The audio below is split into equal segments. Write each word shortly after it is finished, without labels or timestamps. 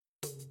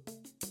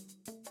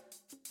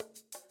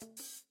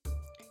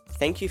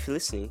Thank you for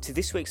listening to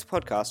this week's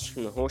podcast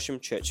from the Horsham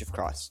Church of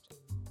Christ.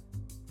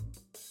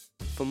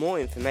 For more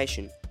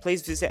information,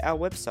 please visit our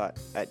website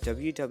at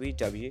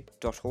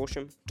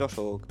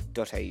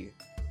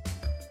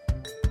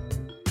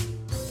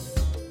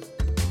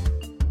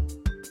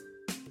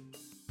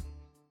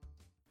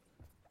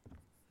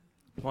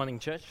Morning,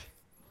 church.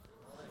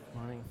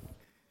 Morning.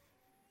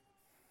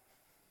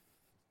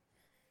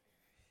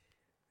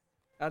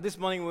 This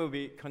morning we'll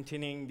be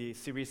continuing the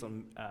series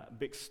on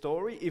Big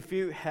Story. If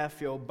you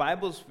have your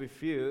Bibles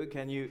with you,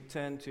 can you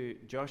turn to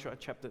Joshua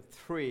chapter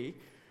 3?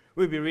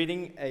 We'll be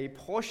reading a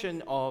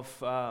portion of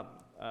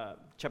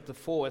chapter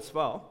 4 as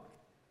well.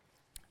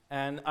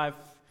 And I've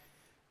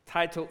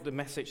titled the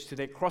message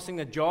today, Crossing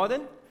the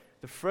Jordan.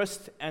 The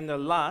first and the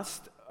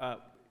last,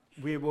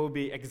 we will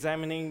be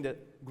examining the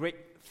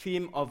great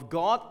theme of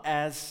God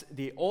as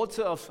the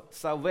author of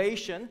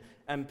salvation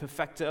and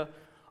perfecter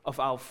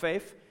of our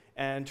faith.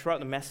 And throughout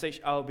the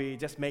message, I'll be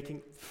just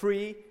making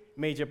three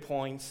major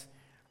points.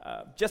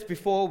 Just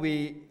before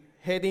we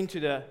head into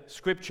the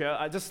scripture,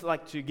 I'd just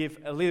like to give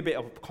a little bit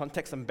of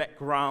context and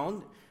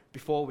background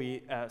before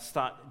we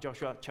start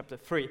Joshua chapter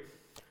 3.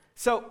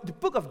 So the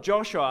book of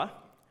Joshua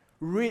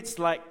reads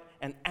like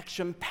an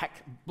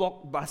action-packed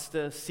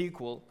blockbuster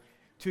sequel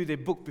to the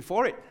book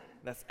before it.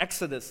 That's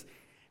Exodus,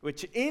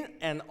 which in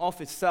and of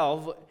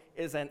itself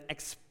is an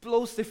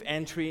explosive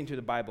entry into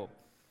the Bible.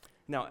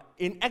 Now,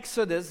 in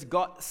Exodus,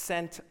 God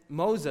sent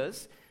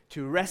Moses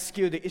to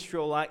rescue the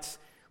Israelites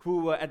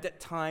who were at that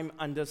time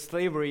under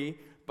slavery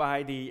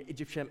by the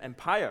Egyptian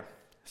Empire.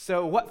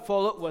 So what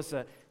followed was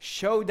a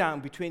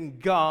showdown between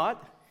God,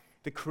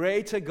 the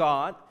Creator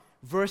God,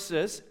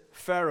 versus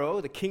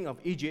Pharaoh, the king of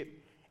Egypt,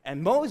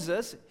 and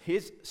Moses,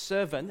 his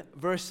servant,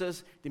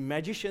 versus the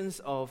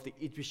magicians of the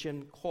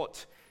Egyptian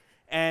court.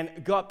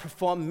 And God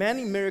performed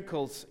many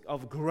miracles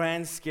of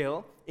grand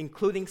scale,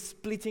 including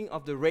splitting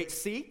of the Red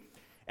Sea,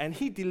 and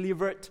he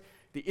delivered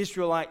the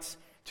Israelites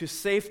to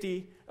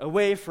safety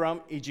away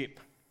from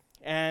Egypt.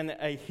 And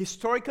a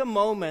historical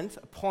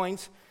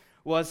point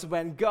was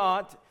when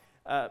God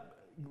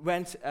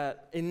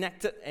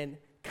enacted a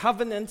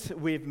covenant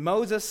with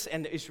Moses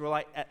and the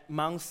Israelites at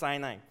Mount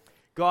Sinai.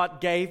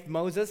 God gave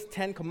Moses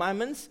 10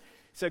 commandments.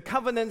 So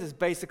covenant is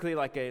basically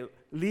like a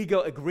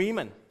legal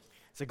agreement.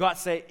 So God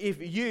said,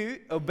 if you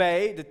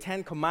obey the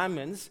 10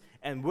 commandments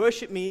and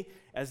worship me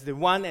as the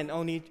one and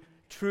only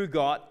true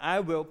God, I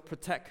will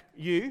protect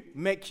you,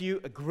 make you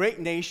a great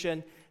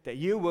nation, that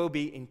you will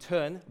be in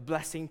turn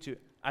blessing to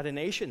other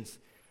nations.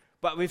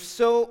 But with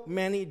so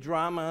many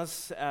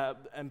dramas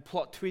and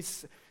plot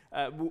twists,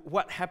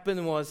 what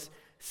happened was a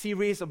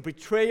series of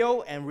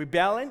betrayal and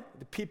rebellion.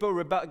 The people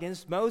rebelled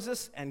against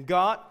Moses and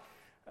God,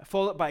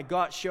 followed by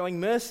God showing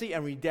mercy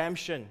and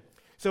redemption.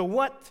 So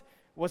what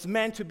was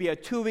meant to be a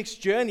 2-week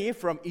journey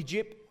from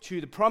Egypt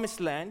to the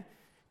Promised Land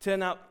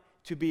turned out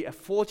to be a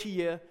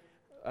 40-year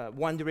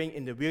wandering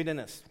in the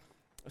wilderness.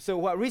 So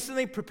while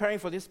recently preparing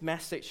for this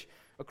message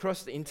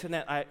across the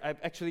internet, I've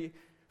actually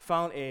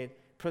found a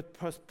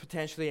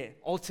potentially an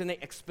alternate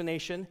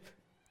explanation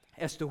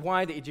as to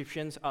why the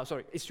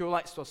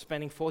Israelites were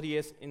spending 40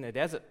 years in the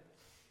desert.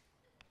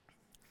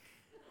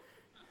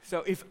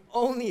 So if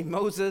only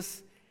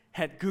Moses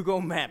had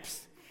Google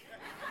Maps.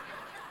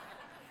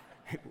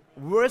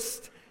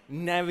 Worst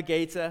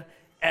navigator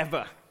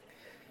ever.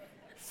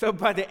 So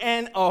by the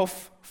end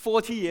of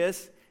 40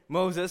 years,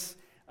 Moses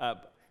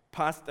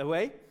passed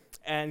away,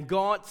 and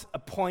God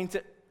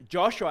appointed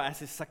Joshua as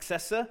his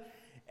successor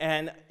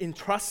and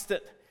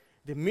entrusted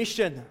the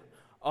mission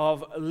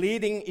of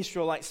leading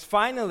Israelites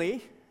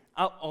finally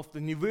out of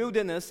the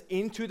wilderness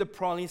into the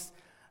Promised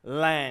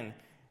Land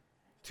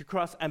to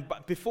cross.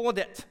 But before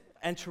that,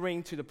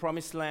 entering to the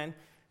Promised Land,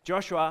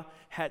 Joshua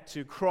had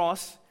to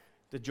cross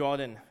the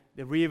Jordan,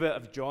 the river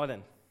of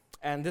Jordan.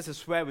 And this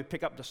is where we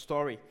pick up the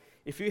story.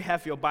 If you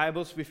have your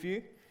Bibles with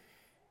you,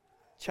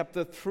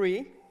 chapter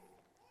 3,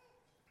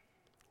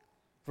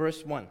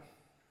 verse 1.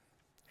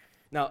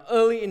 Now,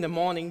 early in the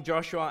morning,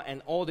 Joshua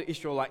and all the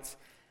Israelites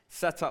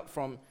set out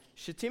from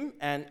Shittim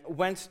and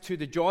went to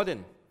the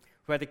Jordan,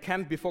 where they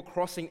camped before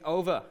crossing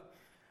over.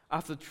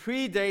 After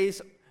 3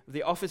 days,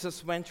 the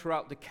officers went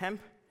throughout the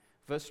camp,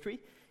 verse 3,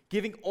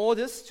 giving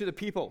orders to the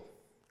people.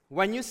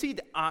 When you see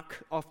the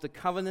ark of the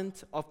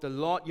covenant of the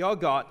Lord your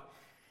God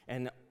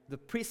and the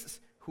priests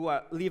who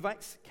are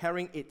Levites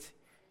carrying it,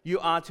 you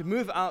are to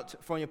move out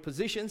from your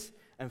positions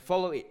and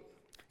follow it.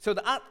 So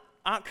the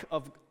ark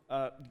of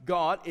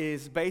God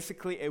is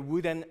basically a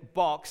wooden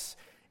box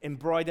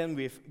embroidered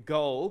with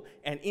gold,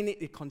 and in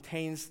it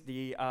contains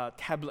the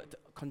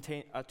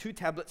two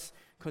tablets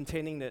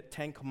containing the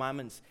 10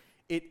 commandments.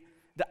 The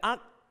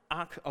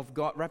ark of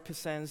God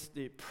represents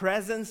the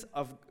presence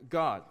of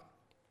God.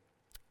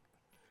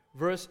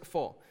 Verse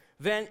 4,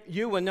 then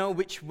you will know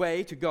which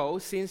way to go,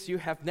 since you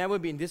have never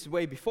been this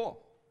way before.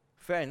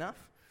 Fair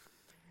enough.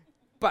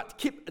 But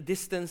keep a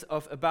distance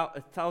of about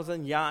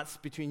 1,000 yards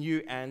between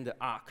you and the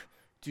ark.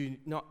 Do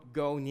not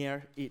go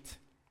near it.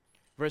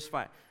 Verse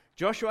 5,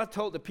 Joshua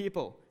told the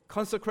people,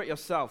 consecrate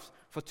yourselves,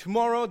 for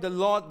tomorrow the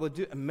Lord will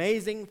do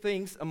amazing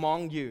things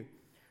among you."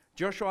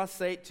 Joshua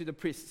said to the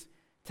priests,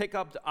 "Take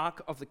up the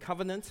ark of the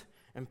covenant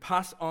and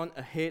pass on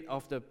ahead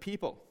of the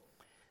people."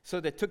 So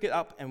they took it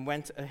up and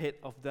went ahead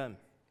of them.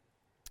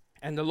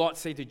 And the Lord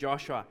said to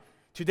Joshua,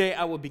 "Today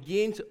I will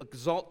begin to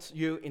exalt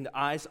you in the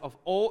eyes of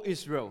all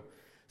Israel,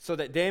 so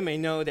that they may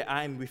know that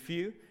I am with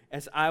you,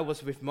 as I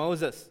was with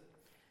Moses.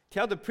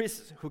 Tell the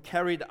priests who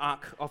carry the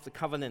ark of the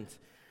covenant,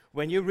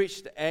 when you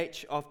reach the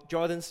edge of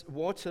Jordan's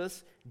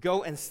waters,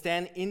 go and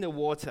stand in the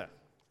water."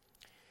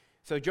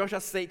 So Joshua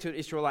said to the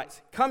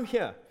Israelites, "Come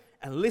here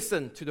and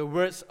listen to the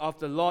words of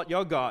the Lord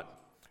your God.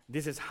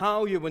 This is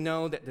how you will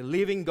know that the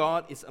living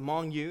God is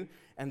among you,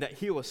 and that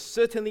he will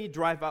certainly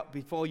drive out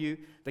before you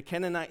the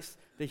Canaanites,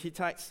 the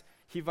Hittites,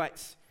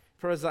 Hivites,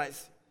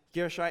 Perizzites,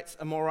 Gershites,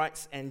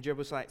 Amorites, and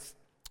Jebusites.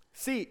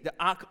 See, the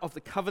ark of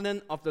the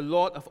covenant of the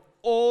Lord of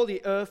all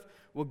the earth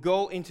will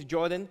go into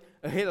Jordan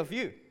ahead of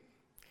you.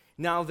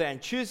 Now then,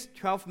 choose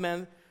 12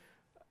 men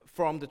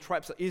from the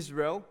tribes of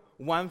Israel,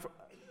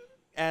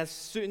 as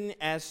soon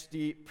as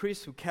the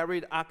priests who carry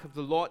the ark of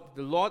the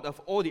Lord of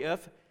all the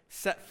earth,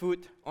 set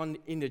foot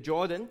in the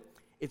Jordan.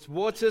 Its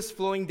waters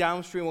flowing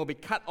downstream will be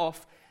cut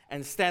off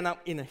and stand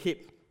up in a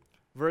heap."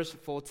 Verse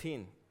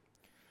 14.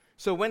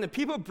 So when the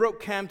people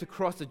broke camp to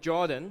cross the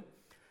Jordan,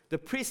 the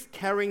priests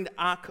carrying the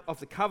ark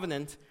of the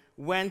covenant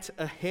went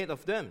ahead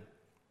of them.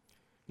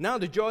 Now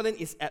the Jordan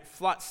is at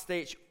flood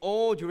stage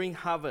all during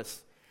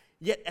harvest.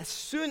 Yet as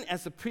soon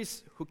as the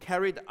priests who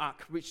carried the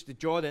ark reached the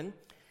Jordan,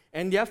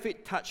 and their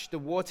feet touched the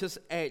water's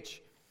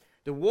edge,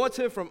 the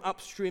water from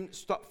upstream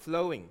stopped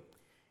flowing.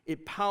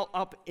 It piled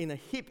up in a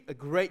heap a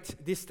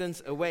great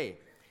distance away,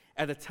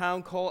 at a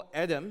town called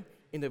Edom,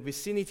 in the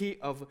vicinity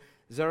of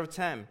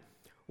Zaretan,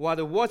 while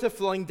the water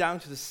flowing down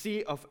to the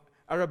Sea of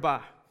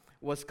Arabah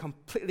was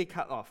completely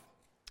cut off.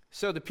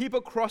 So the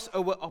people crossed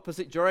over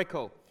opposite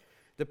Jericho.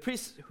 The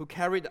priests who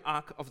carried the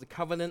ark of the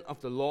covenant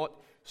of the Lord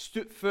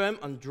stood firm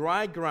on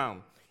dry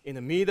ground in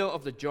the middle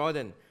of the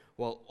Jordan,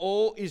 while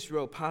all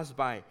Israel passed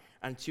by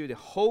until the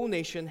whole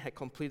nation had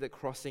completed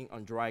crossing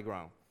on dry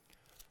ground.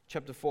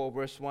 Chapter 4,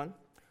 verse 1.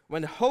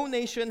 When the whole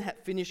nation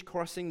had finished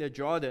crossing the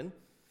Jordan,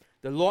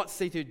 the Lord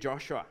said to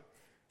Joshua,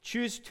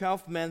 "Choose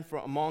 12 men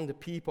from among the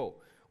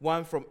people,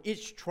 one from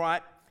each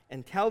tribe,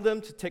 and tell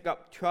them to take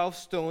up 12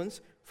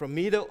 stones from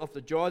middle of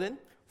the Jordan,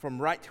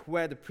 from right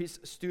where the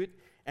priests stood,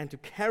 and to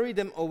carry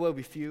them over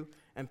with you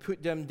and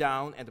put them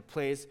down at the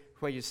place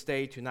where you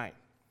stay tonight."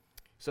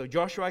 So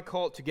Joshua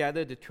called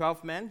together the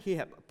 12 men he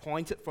had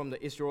appointed from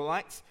the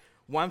Israelites,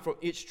 one from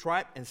each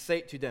tribe, and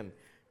said to them,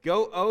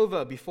 "Go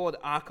over before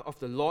the ark of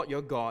the Lord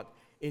your God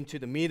into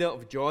the middle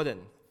of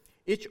Jordan.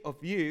 Each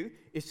of you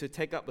is to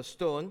take up a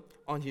stone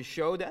on his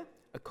shoulder,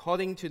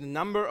 according to the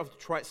number of the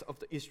tribes of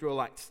the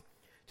Israelites,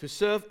 to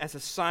serve as a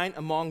sign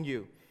among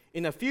you.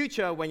 In the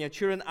future, when your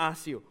children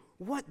ask you,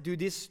 'What do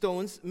these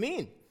stones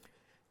mean?'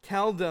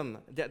 tell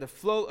them that the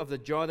flow of the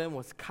Jordan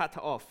was cut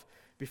off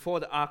before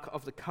the ark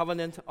of the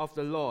covenant of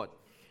the Lord.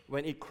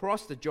 When it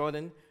crossed the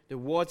Jordan, the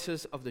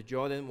waters of the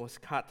Jordan was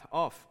cut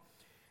off.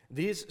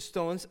 These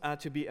stones are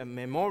to be a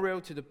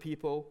memorial to the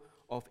people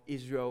of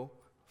Israel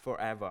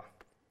forever."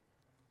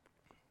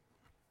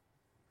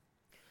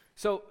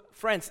 So,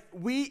 friends,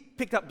 we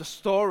picked up the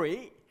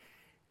story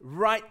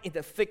right in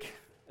the thick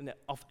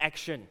of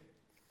action.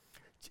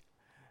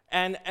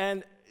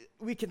 And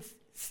we can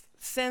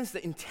sense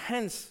the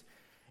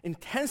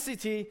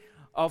intensity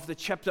of the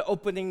chapter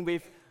opening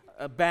with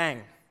a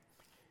bang.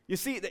 You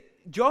see,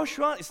 that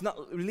Joshua is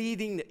not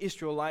leading the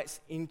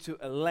Israelites into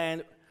a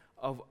land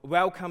of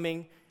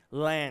welcoming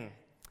land.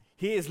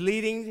 He is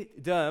leading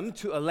them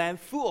to a land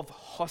full of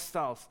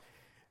hostiles.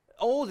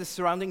 All the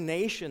surrounding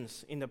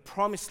nations in the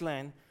promised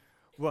land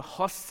were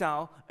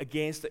hostile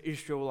against the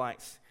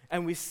Israelites.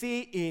 And we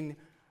see in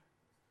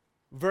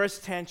verse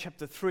 10,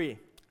 chapter 3,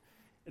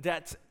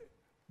 that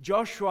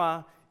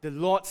Joshua, the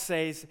Lord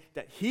says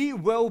that he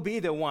will be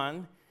the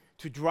one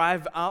to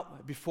drive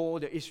out before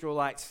the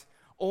Israelites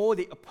all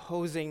the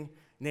opposing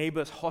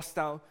neighbors,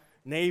 hostile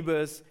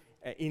neighbors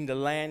in the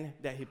land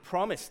that he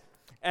promised.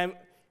 And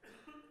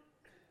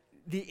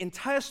the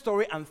entire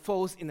story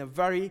unfolds in a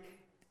very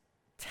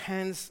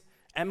tense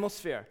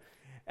atmosphere.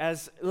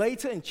 As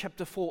later in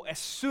chapter 4, as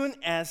soon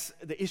as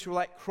the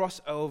Israelites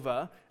crossed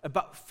over,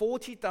 about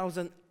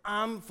 40,000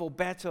 armed for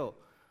battle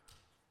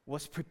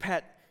was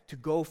prepared to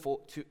go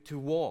to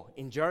war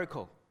in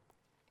Jericho.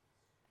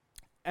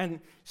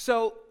 And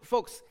so,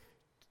 folks,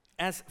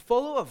 as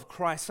followers of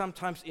Christ,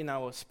 sometimes in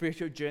our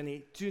spiritual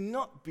journey, do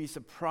not be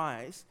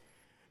surprised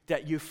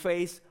that you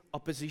face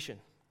opposition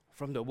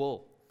from the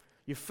world.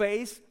 You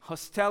face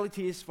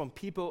hostilities from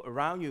people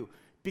around you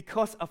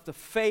because of the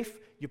faith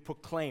you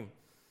proclaim.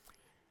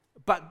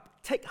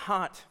 But take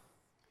heart,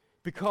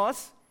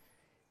 because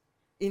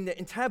in the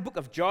entire book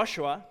of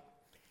Joshua,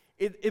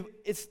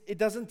 it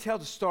doesn't tell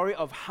the story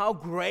of how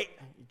great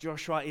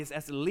Joshua is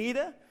as a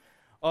leader,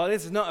 or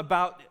it's not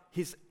about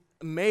his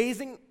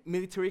amazing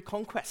military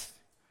conquest,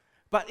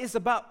 but it's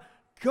about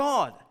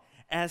God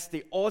as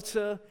the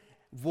author,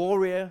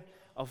 warrior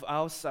of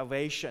our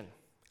salvation.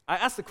 I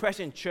asked the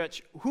question,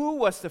 church, who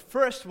was the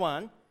first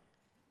one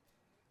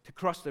to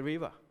cross the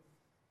river?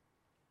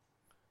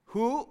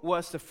 Who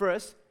was the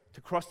first to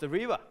cross the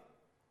river?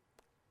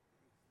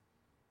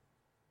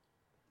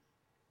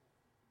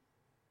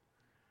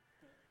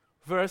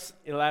 Verse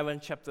 11,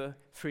 chapter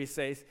 3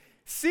 says,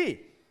 "See,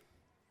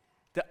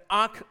 the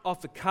ark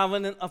of the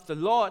covenant of the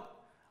Lord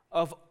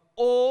of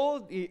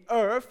all the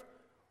earth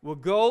will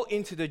go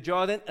into the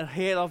Jordan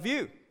ahead of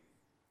you."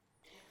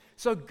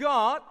 So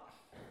God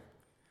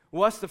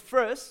was the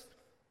first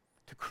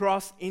to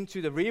cross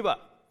into the river.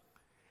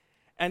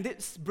 And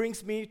this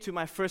brings me to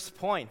my first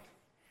point.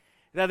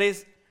 That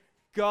is,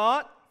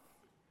 God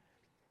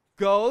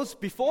goes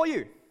before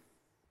you.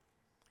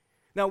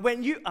 Now,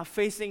 when you are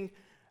facing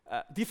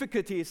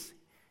difficulties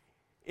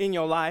in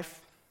your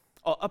life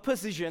or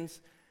oppositions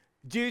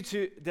due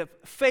to the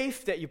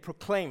faith that you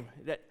proclaim,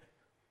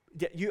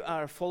 that you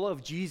are a follower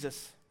of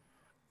Jesus,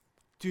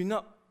 do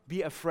not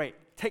be afraid.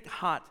 Take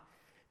heart,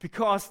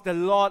 because the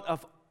Lord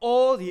of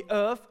all the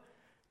earth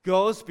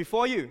goes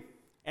before you,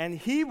 and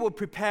He will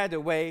prepare the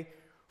way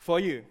for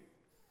you.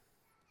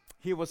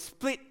 He will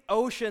split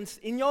oceans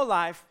in your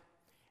life,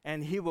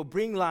 and He will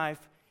bring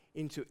life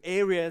into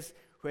areas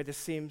where there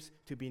seems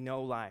to be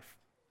no life.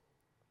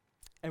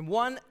 And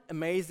one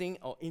amazing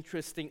or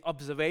interesting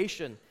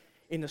observation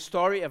in the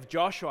story of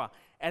Joshua,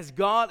 as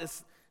God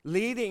is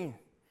leading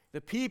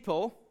the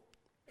people,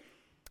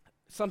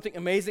 something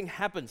amazing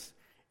happens.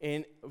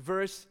 In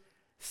verse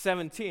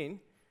 17,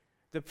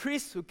 the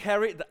priest who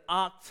carried the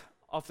ark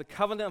of the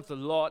covenant of the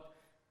Lord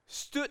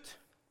stood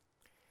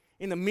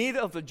in the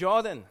middle of the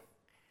Jordan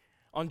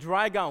on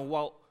dry ground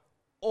while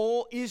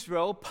all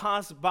Israel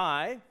passed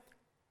by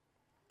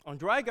on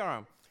dry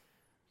ground.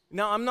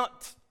 Now, I'm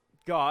not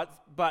God,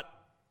 but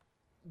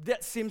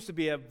that seems to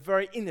be a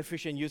very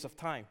inefficient use of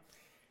time,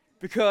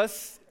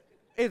 because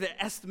it is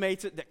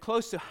estimated that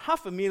close to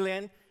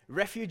 500,000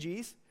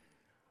 refugees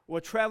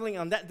were traveling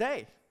on that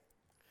day.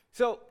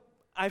 So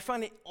I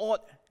find it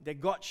odd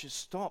that God should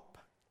stop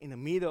in the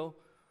middle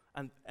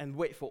and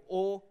wait for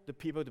all the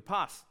people to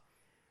pass.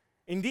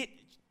 Indeed,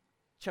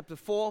 chapter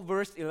 4,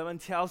 verse 11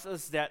 tells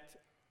us that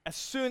as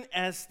soon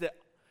as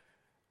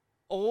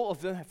all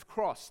of them have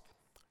crossed,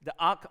 the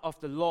ark of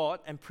the Lord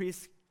and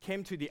priests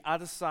came to the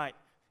other side,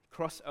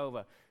 crossed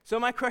over. So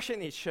my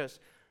question is just,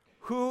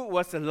 who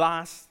was the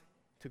last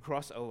to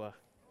cross over?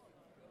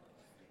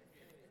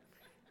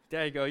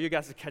 There you go. You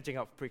guys are catching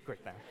up pretty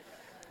quick now.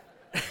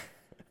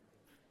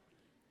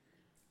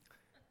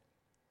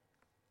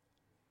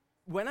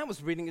 When I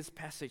was reading this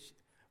passage,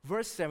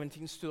 verse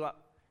 17 stood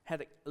up,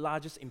 had the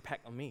largest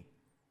impact on me.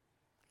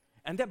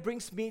 And that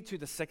brings me to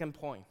the second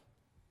point.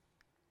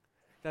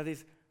 That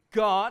is,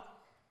 God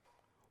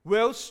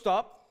will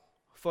stop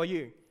for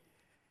you.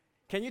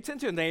 Can you turn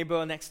to your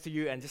neighbor next to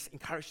you and just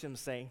encourage them,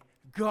 saying,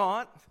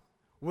 God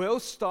will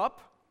stop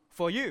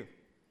for you.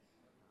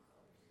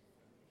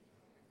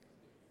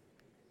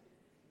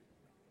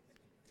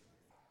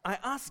 I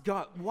asked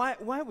God, why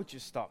would you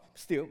stop?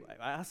 Still,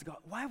 I asked God,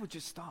 why would you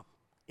stop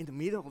in the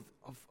middle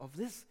of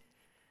this?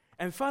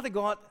 And Father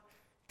God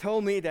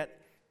told me that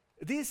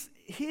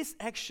His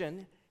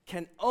action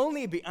can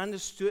only be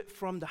understood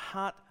from the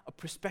heart or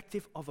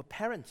perspective of a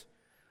parent,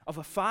 of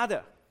a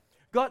father.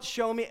 God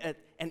showed me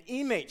an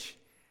image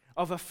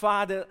of a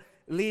father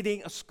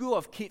leading a school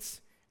of kids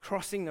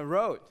crossing the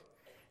road.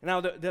 Now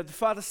the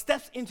father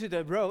steps into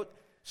the road,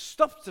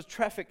 stops the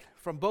traffic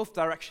from both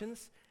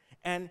directions,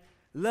 and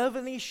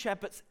lovingly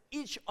shepherds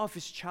each of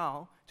his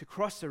child to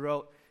cross the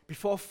road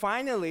before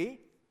finally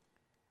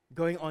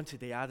going on to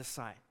the other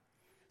side.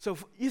 So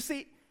you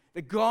see,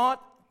 the God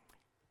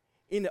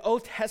in the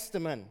Old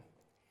Testament,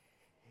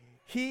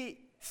 He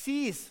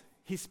sees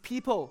His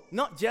people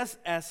not just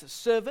as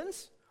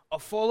servants or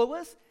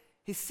followers,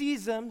 He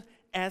sees them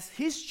as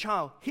His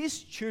child,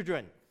 His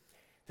children.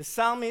 The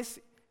psalmist,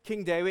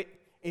 King David,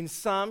 in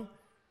Psalm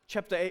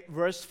chapter 8,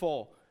 verse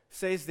 4,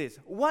 says this,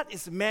 "What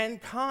is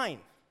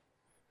mankind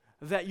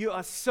that you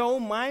are so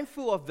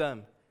mindful of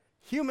them,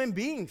 human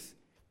beings,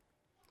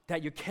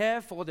 that you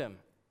care for them?"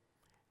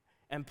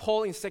 And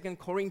Paul in 2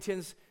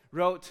 Corinthians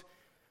wrote,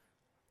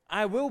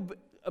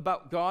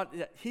 about God,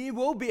 that He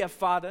will be a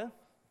father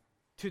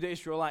to the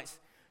Israelites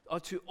or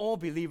to all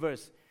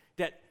believers,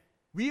 that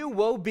we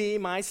will be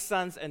my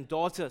sons and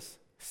daughters,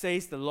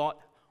 says the Lord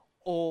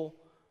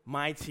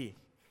Almighty.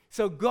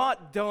 So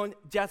God don't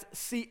just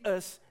see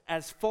us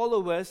as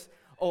followers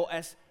or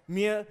as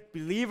mere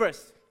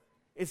believers.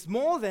 It's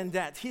more than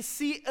that. He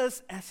sees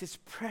us as His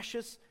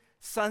precious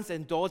sons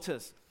and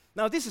daughters.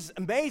 Now this is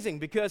amazing,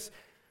 because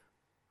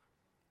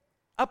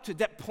up to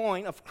that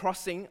point of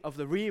crossing of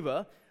the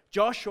river,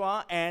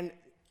 Joshua and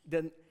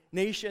the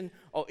nation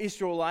of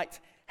Israelites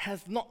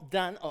have not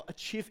done or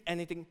achieved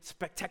anything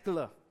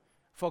spectacular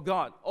for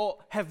God, or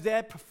have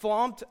they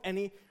performed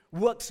any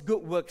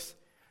good works.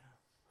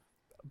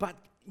 But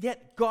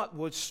yet God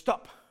will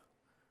stop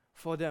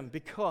for them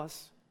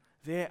because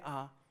they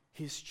are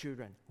His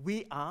children.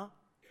 We are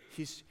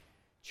His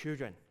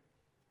children.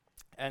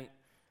 And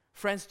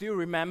friends, do you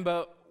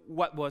remember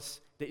what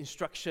was the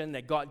instruction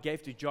that God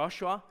gave to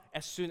Joshua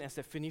as soon as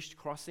they finished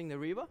crossing the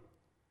river?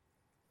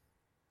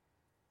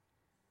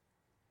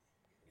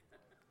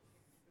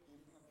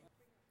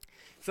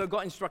 So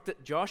God instructed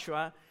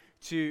Joshua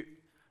to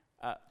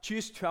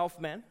choose 12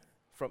 men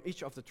from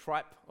each of the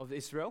tribe of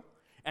Israel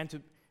and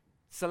to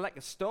select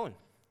a stone.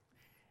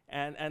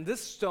 And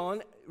this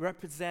stone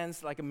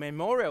represents like a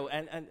memorial.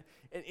 And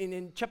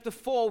in chapter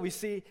 4, we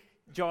see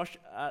Josh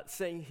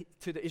saying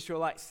to the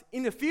Israelites,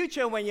 in the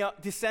future, when your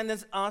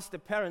descendants ask the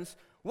parents,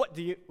 what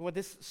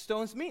these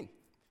stones mean?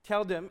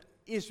 Tell them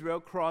Israel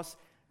crossed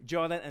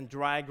Jordan and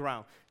dry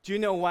ground. Do you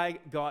know why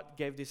God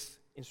gave this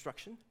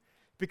instruction?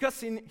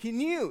 Because he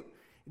knew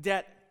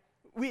that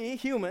we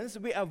humans,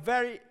 we are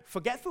very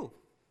forgetful.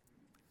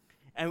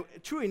 And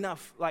true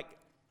enough, like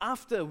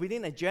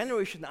within a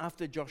generation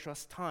after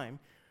Joshua's time,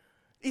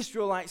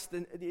 Israelites,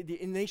 the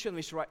nation of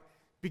Israel,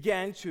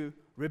 began to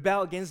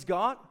rebel against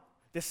God.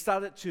 They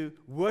started to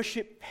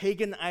worship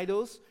pagan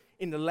idols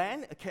in the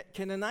land,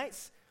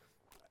 Canaanites.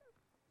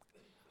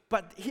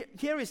 But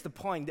here is the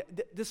point.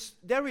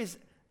 There is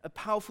a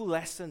powerful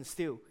lesson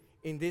still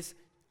in this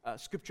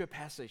scripture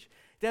passage.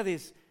 That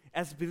is,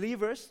 as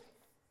believers,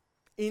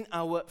 in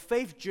our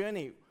faith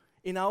journey,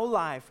 in our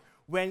life,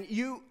 when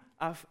you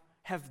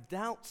have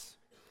doubts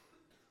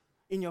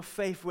in your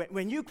faith,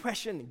 when you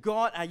question,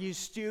 God, are you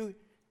still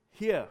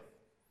here?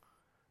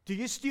 Do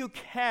you still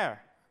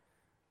care?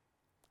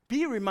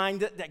 Be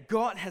reminded that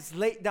God has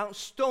laid down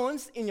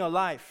stones in your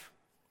life,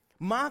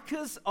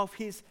 markers of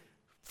His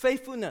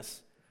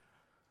faithfulness,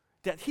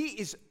 that He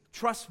is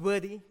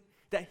trustworthy,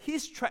 that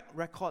His track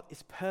record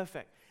is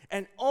perfect.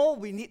 And all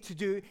we need to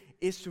do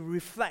is to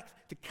reflect,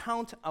 to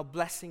count our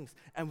blessings,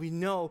 and we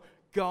know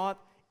God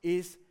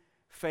is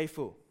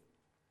faithful.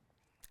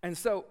 And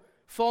so,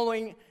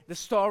 following the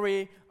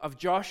story of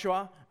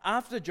Joshua,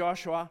 after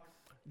Joshua,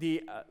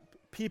 the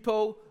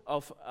people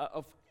of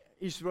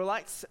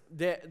Israelites,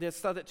 they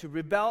started to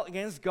rebel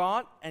against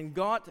God, and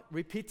God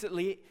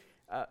repeatedly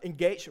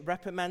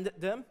reprimanded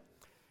them.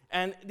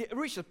 And they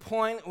reached a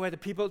point where the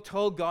people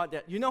told God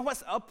that, you know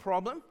what's our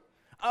problem?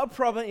 Our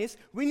problem is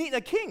we need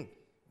a king,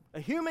 a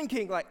human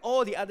king like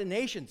all the other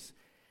nations.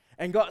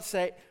 And God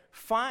said,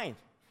 fine,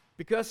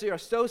 because you are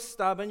so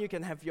stubborn, you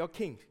can have your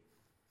king.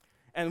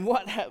 And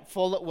what had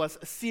followed was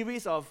a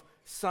series of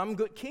some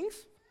good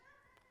kings,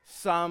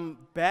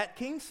 some bad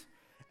kings,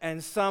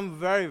 and some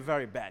very,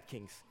 very bad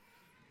kings.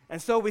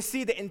 And so we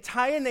see the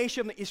entire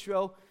nation of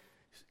Israel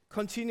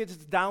continue this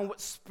downward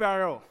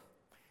spiral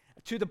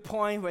to the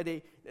point where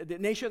the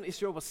nation of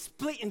Israel was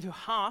split into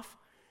half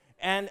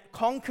and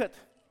conquered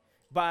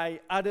by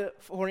other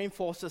foreign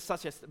forces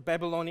such as the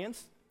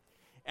Babylonians.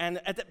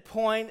 And at that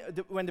point,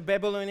 when the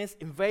Babylonians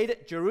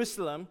invaded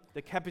Jerusalem,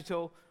 the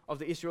capital of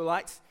the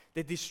Israelites,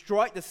 they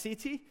destroyed the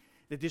city,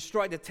 they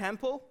destroyed the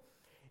temple,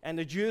 and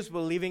the Jews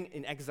were living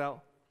in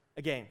exile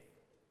again.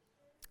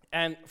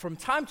 And from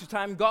time to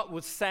time, God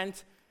would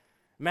send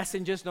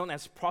messengers known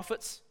as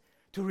prophets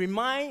to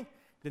remind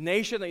the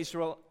nation of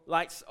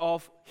Israelites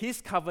of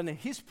His covenant,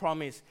 His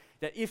promise,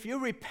 that if you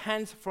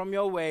repent from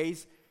your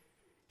ways,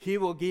 He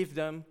will give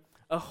them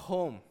a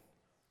home.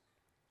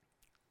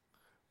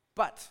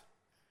 But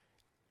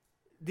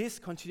this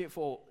continued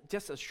for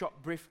just a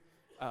short, brief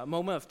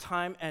moment of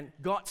time, and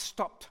God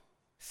stopped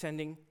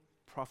sending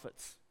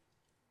prophets.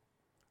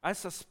 I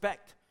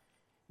suspect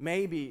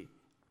maybe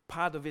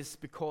part of it is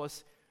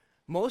because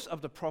most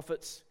of the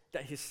prophets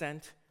that He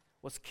sent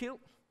was killed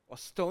or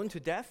stoned to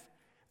death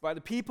by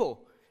the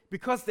people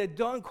because they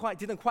didn't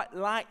quite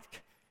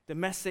like the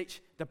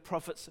message the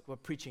prophets were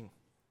preaching.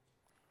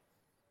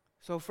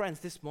 So friends,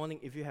 this morning,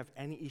 if you have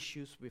any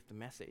issues with the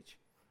message,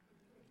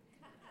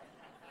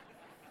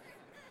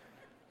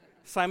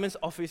 Simon's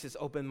office is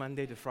open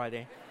Monday to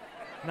Friday,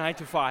 9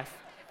 to 5.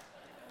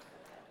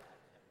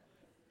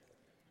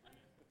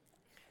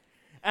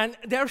 And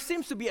there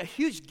seems to be a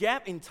huge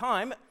gap in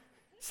time,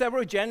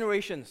 several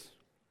generations,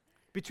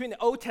 between the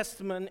Old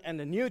Testament and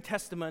the New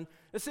Testament.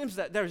 It seems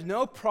that there is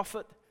no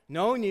prophet,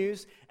 no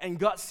news, and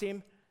God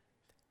seemed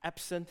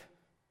absent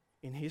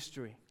in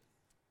history.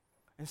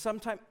 And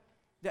sometimes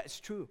that's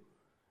true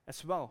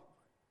as well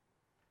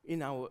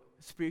in our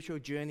spiritual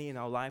journey, in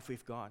our life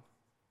with God.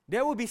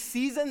 There will be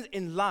seasons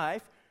in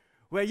life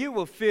where you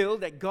will feel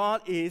that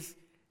God is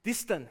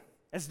distant,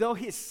 as though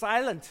He is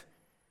silent.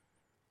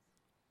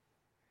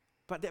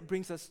 But that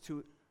brings us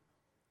to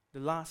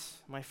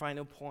my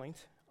final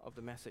point of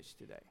the message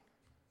today.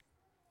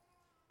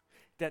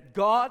 That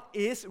God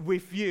is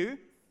with you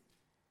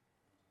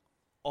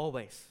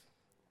always.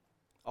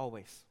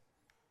 Always.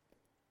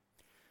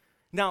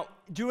 Now,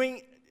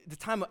 during the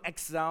time of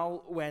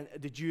exile, when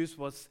the Jews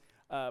was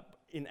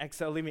in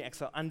exile, living in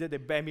exile under the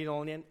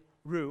Babylonian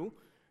rule,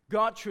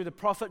 God, through the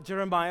prophet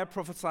Jeremiah,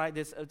 prophesied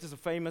this is a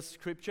famous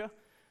scripture,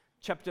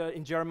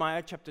 in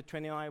Jeremiah chapter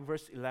 29,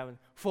 verse 11.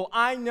 For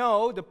I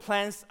know the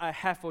plans I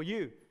have for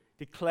you,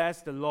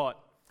 declares the Lord.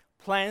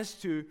 Plans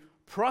to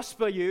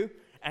prosper you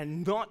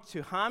and not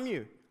to harm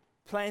you.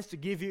 Plans to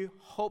give you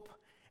hope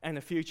and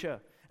a future.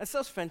 It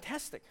sounds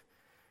fantastic.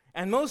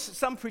 And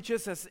some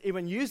preachers has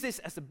even used this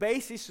as a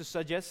basis to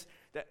suggest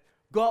that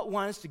God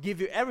wants to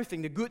give you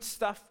everything, the good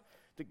stuff,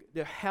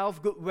 the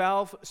health, good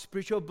wealth,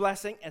 spiritual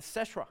blessing,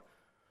 etc.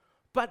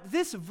 But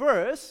this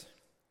verse,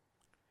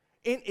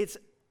 in its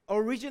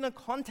original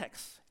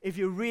context, if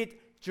you read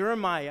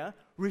Jeremiah,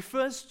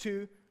 refers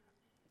to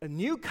a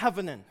new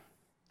covenant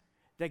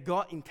that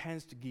God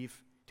intends to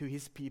give to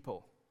his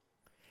people.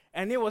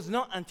 And it was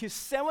not until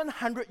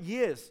 700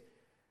 years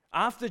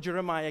after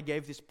Jeremiah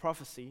gave this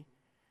prophecy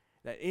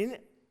that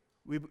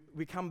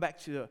we come back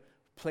to the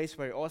place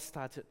where it all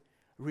started,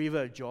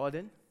 River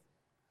Jordan.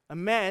 A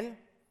man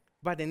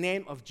by the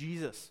name of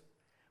Jesus.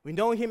 We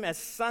know him as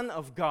Son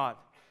of God,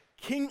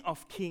 King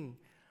of Kings,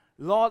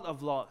 Lord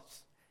of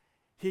Lords.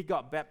 He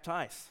got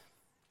baptized.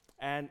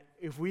 And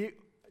if we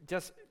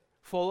just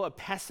follow a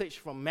passage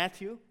from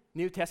Matthew,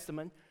 New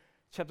Testament,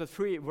 chapter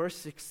 3, verse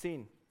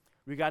 16,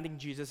 regarding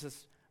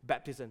Jesus'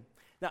 baptism.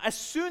 Now, as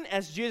soon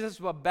as Jesus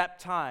was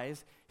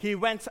baptized, he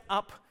went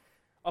up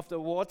of the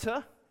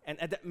water, and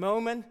at that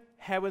moment,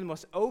 heaven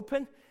was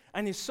open,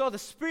 and he saw the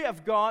Spirit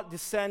of God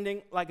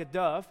descending like a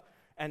dove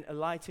and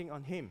alighting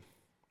on him.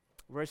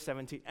 Verse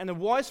 17, and a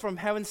voice from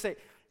heaven said,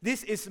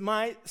 "This is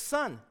my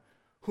Son,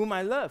 whom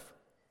I love.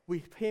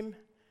 With him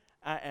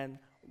I am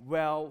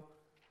well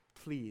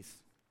pleased."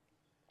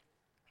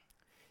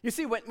 You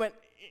see, when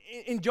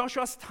in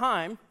Joshua's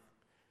time,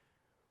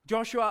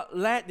 Joshua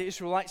led the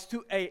Israelites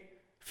to a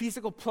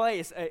physical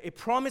place, a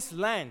promised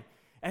land,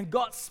 and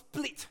God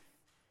split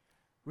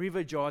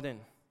River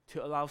Jordan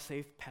to allow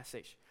safe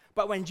passage.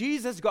 But when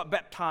Jesus got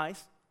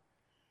baptized,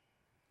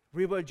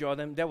 River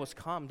Jordan, there was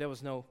calm. There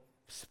was no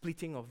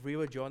splitting of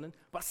River Jordan,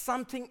 but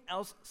something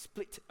else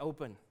split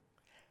open.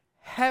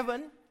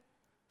 Heaven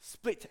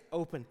split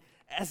open,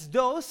 as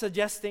though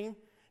suggesting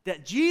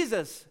that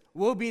Jesus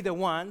will be the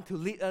one to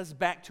lead us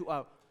back to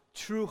our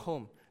true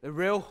home, the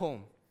real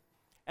home.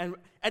 And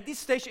at this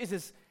stage, it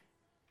is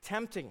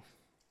tempting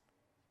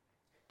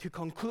to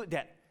conclude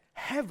that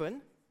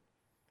heaven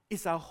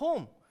is our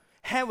home.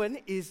 Heaven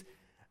is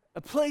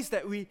a place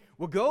that we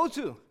will go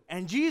to,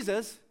 and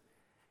Jesus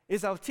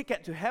is our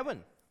ticket to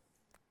heaven.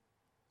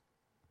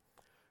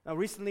 Now,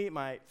 recently,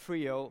 my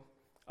 3-year-old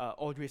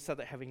Audrey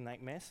started having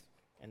nightmares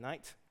at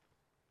night.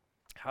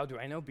 How do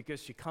I know?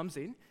 Because she comes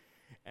in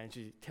and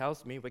she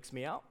tells me, wakes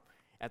me up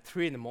at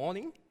 3 in the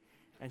morning,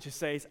 and she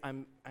says,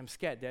 I'm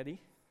scared,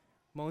 Daddy.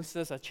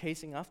 Monsters are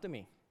chasing after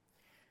me.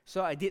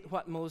 So I did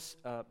what most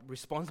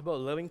responsible,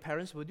 loving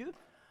parents would do.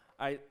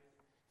 I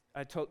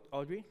told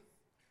Audrey,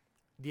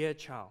 "Dear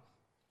child,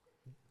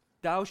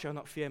 thou shalt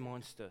not fear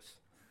monsters,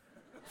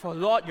 for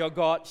Lord your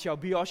God shall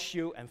be your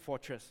shield and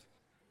fortress.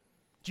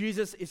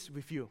 Jesus is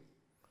with you.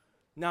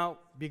 Now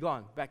be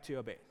gone, back to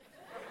your bed."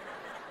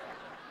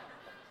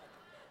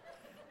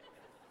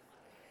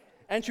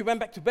 And she went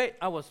back to bed.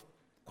 I was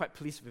quite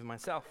pleased with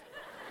myself.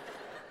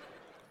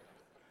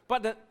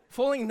 But the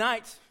following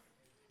night,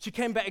 she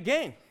came back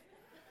again.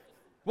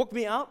 Woke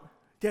me up.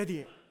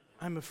 "Daddy,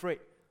 I'm afraid.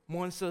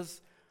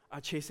 Monsters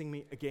are chasing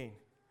me again."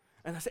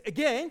 And I said,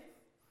 "Again?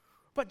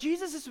 But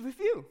Jesus is with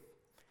you."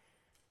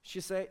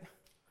 She said,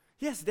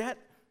 "Yes, Dad.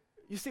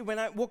 You see, when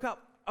I woke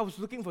up, I was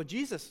looking for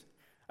Jesus.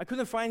 I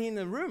couldn't find him in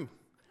the room.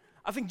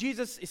 I think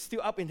Jesus is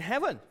still up in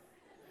heaven."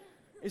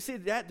 You see,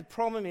 Dad, the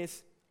problem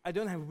is I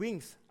don't have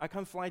wings. I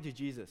can't fly to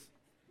Jesus.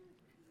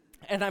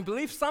 And I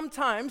believe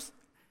sometimes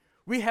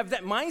we have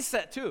that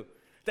mindset too,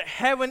 that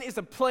heaven is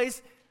a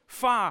place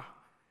far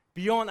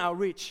beyond our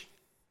reach.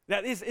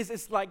 That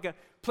it's like a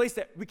place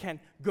that we can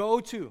go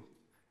to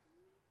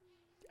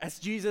as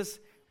Jesus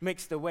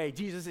makes the way.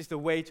 Jesus is the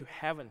way to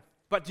heaven.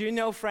 But do you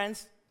know,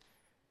 friends,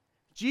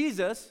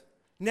 Jesus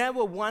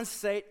never once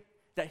said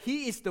that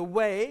he is the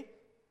way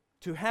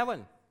to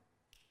heaven.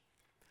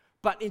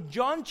 But in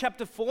John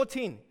chapter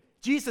 14,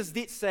 Jesus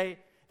did say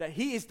that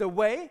he is the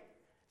way,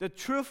 the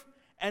truth,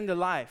 and the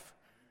life.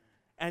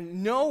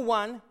 And no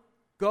one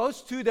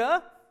goes to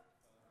the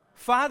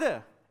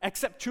Father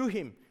except through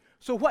him.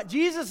 So what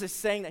Jesus is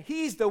saying, that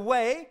he is the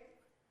way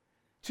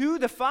to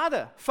the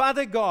Father,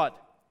 Father God.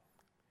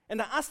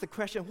 And I ask the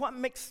question, what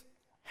makes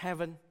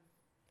heaven,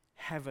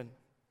 heaven?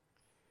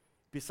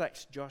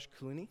 Besides George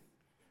Clooney,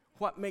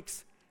 what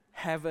makes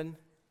heaven,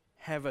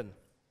 heaven?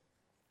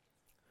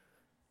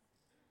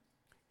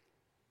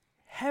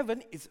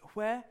 Heaven is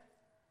where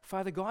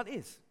Father God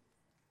is.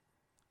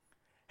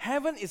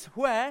 Heaven is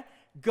where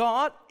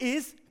God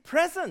is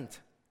present.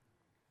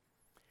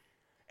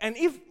 And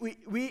if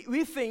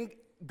we think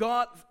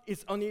God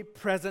is only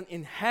present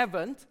in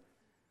heaven,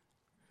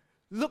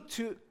 look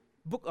to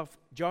book of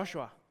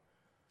Joshua.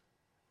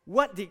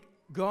 What did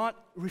God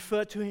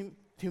refer to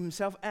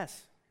himself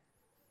as?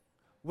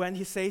 When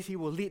he says he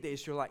will lead the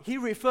Israelites, he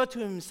referred to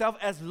himself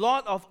as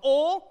Lord of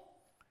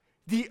all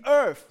the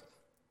earth.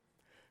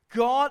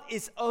 God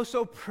is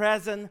also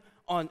present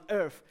on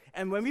earth.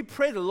 And when we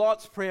pray the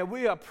Lord's Prayer,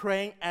 we are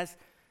praying as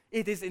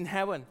it is in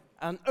heaven,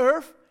 on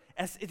earth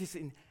as it is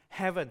in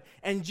heaven.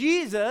 And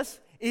Jesus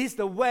is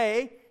the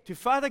way to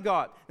Father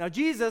God. Now,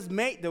 Jesus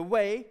made the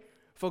way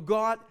for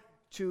God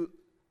to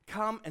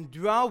come and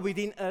dwell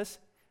within us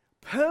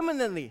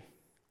permanently.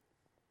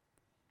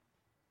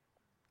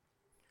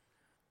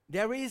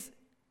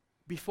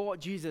 Before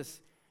Jesus,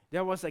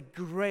 there was a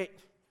great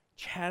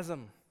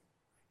chasm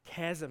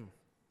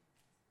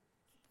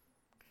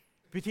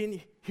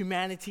between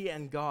humanity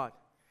and God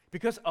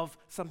because of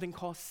something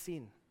called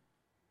sin.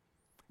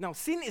 Now,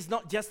 sin is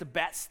not just the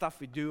bad stuff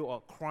we do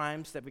or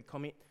crimes that we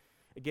commit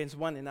against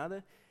one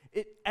another.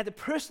 At the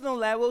personal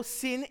level,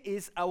 sin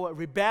is our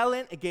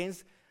rebellion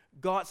against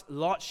God's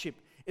lordship.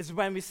 It's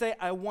when we say,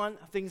 I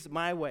want things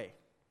my way.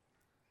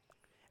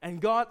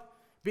 And God,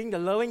 being the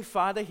loving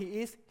Father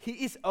He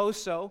is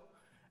also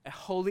a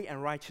holy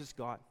and righteous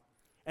God.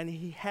 And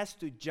He has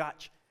to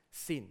judge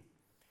sin.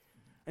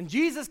 And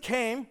Jesus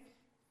came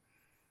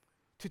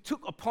to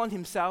took upon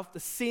Himself the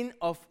sin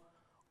of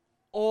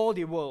all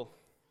the world,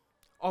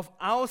 of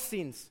our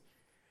sins.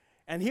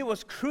 And He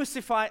was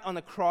crucified on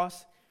the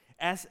cross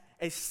as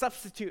a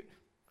substitute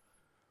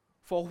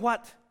for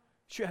what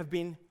should have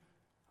been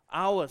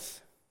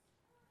ours,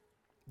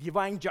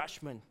 divine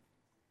judgment.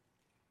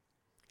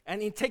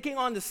 And in taking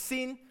on the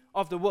sin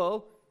of the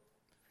world,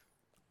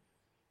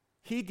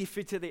 He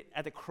defeated it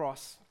at the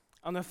cross.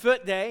 On the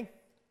third day,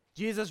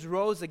 Jesus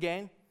rose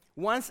again,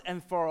 once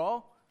and for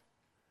all,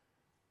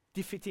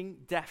 defeating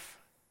death.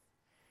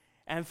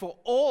 And for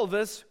all of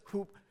us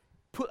who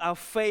put our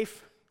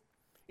faith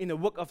in the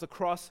work of the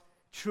cross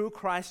through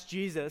Christ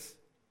Jesus,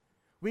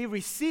 we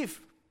receive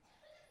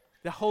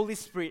the Holy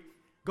Spirit,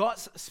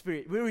 God's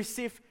Spirit. We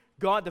receive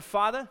God the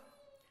Father,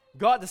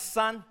 God the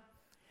Son,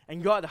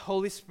 and God the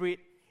Holy Spirit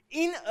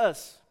in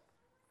us.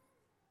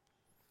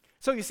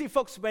 So you see,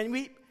 folks, when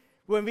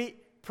we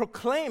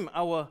proclaim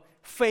our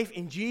faith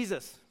in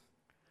Jesus,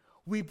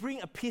 we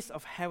bring a piece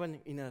of heaven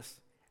in us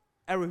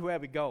everywhere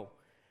we go.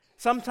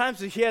 Sometimes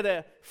we hear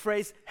the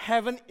phrase,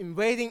 heaven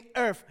invading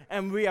earth,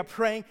 and we are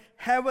praying,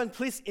 heaven,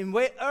 please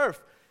invade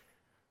earth.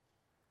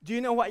 Do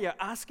you know what you're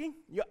asking?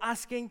 You're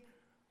asking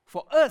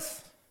for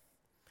us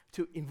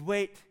to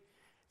invade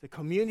the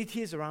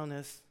communities around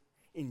us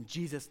in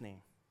Jesus'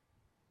 name.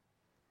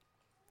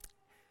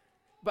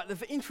 But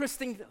the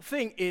interesting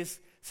thing is,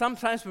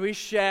 sometimes when we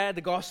share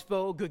the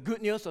gospel, the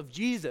good news of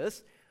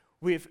Jesus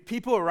with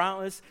people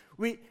around us,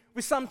 we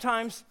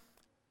sometimes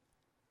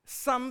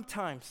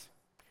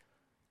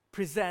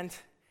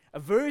present a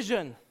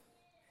version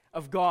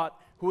of God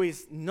who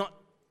is not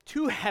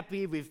too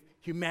happy with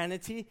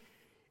humanity,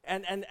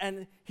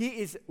 and He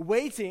is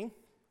waiting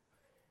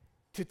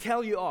to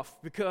tell you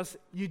off because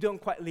you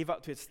don't quite live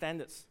up to His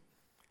standards.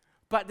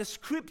 But the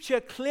scripture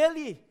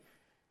clearly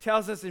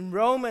tells us in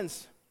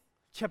Romans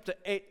chapter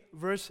 8,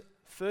 verse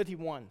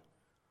 31,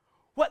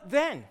 what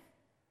then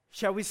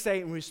shall we say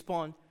in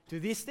response to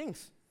these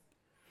things?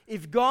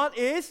 If God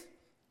is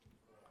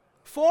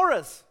for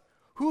us,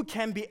 who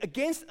can be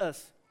against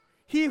us?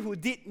 He who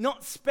did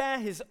not spare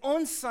His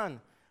own Son,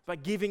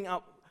 but giving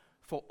up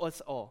for us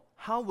all,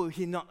 how will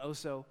He not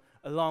also,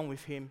 along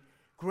with Him,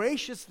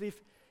 graciously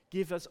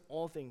give us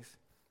all things?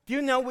 Do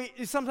you know we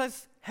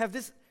sometimes have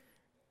this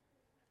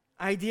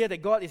idea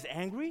that God is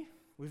angry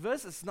with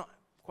us? It's not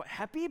quite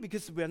happy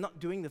because we are not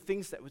doing the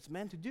things that was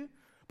meant to do.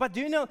 But do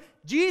you know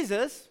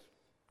Jesus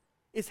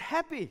is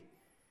happy?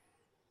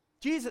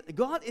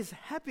 God is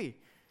happy.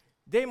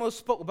 Damos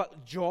spoke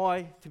about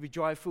joy, to be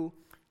joyful.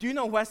 Do you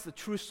know what's the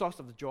true source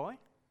of the joy?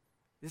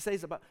 It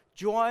says about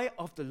joy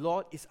of the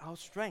Lord is our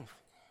strength.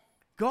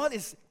 God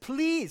is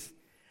pleased,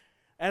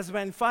 as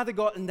when Father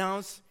God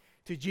announced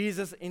to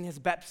Jesus in His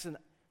baptism,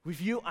 with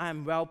you I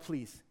am well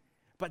pleased.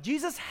 But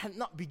Jesus had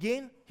not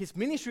begun His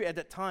ministry at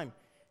that time.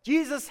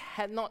 Jesus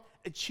had not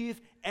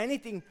achieved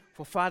anything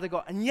for Father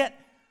God. And yet,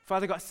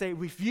 Father God said,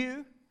 with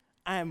you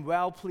I am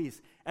well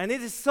pleased. And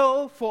it is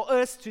so for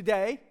us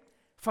today.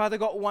 Father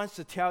God wants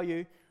to tell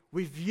you,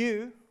 with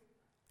you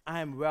I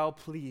am well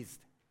pleased.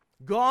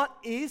 God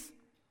is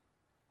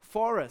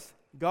for us.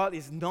 God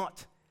is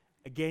not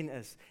against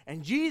us.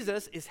 And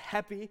Jesus is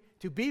happy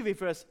to be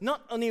with us,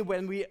 not only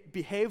when we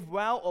behave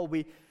well or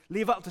we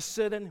live up to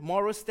certain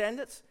moral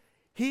standards.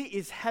 He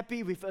is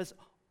happy with us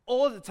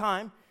all the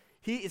time.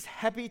 He is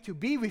happy to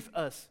be with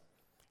us.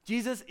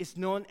 Jesus is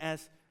known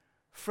as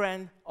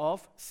friend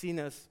of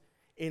sinners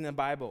in the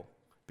Bible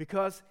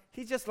because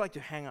He just likes to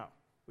hang out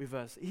with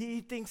us.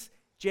 He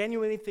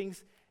genuinely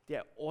thinks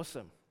they're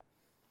awesome.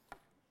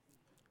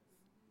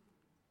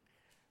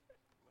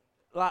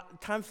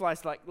 Time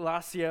flies. Like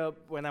last year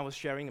when I was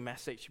sharing a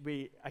message,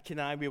 we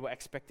were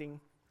expecting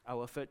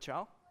our third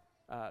child,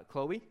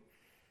 Chloe,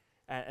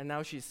 and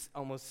now she's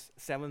almost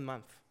 7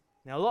 months.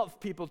 Now a lot of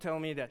people tell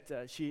me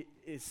that she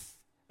is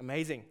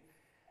amazing.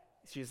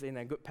 She's in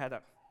a good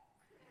paddock,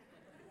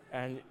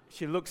 and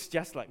she looks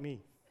just like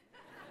me.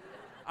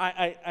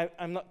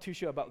 I'm not too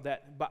sure about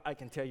that, but I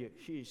can tell you,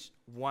 she is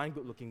one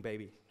good-looking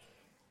baby.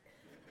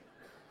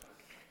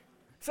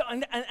 So,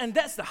 and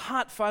that's the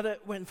heart,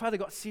 when Father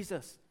God sees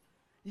us.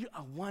 You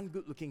are one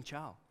good-looking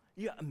child.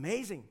 You are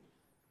amazing.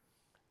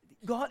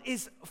 God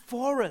is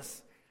for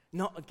us,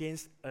 not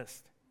against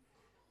us.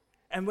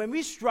 And when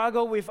we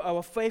struggle with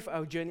our faith,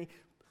 our journey,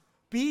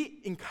 be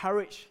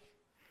encouraged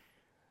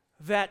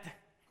that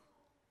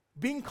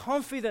being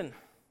confident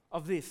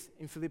of this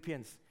in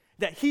Philippians,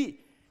 that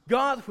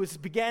God who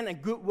began a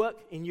good work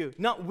in you,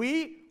 not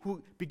we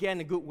who began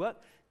a good work,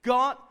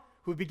 God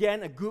who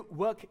began a good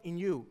work in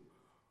you,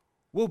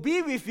 will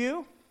be with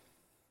you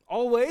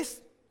always,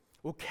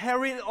 will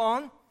carry it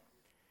on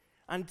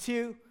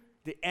until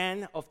the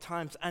end of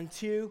times,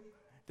 until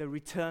the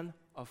return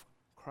of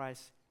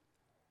Christ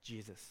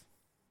Jesus.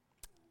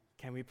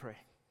 Can we pray?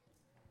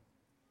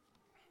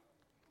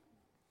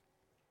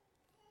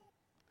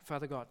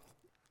 Father God,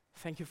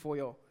 thank you for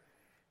your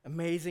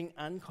amazing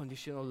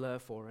unconditional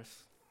love for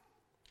us,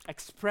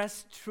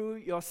 expressed through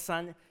your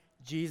Son,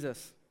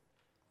 Jesus.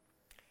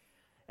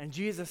 And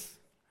Jesus,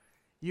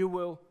 you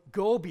will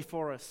go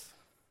before us,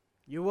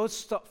 you will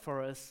stop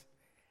for us,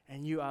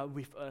 and you are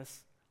with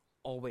us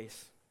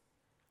always.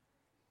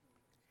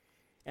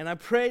 And I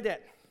pray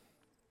that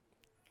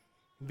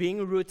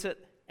being rooted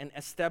and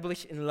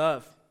established in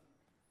love,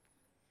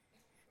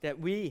 that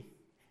we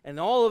and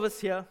all of us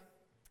here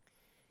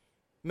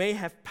may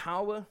have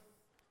power,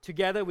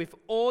 together with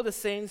all the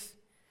saints,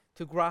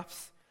 to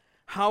grasp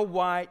how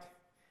wide,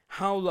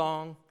 how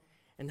long,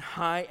 and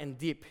high and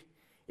deep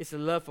is the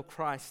love for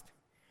Christ.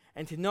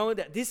 And to know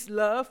that this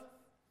love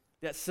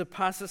that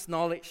surpasses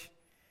knowledge,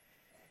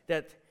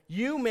 that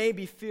you may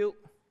be filled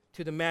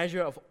to the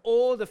measure of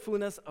all the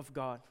fullness of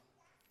God.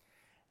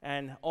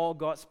 And all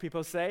God's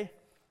people say,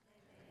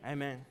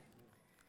 Amen.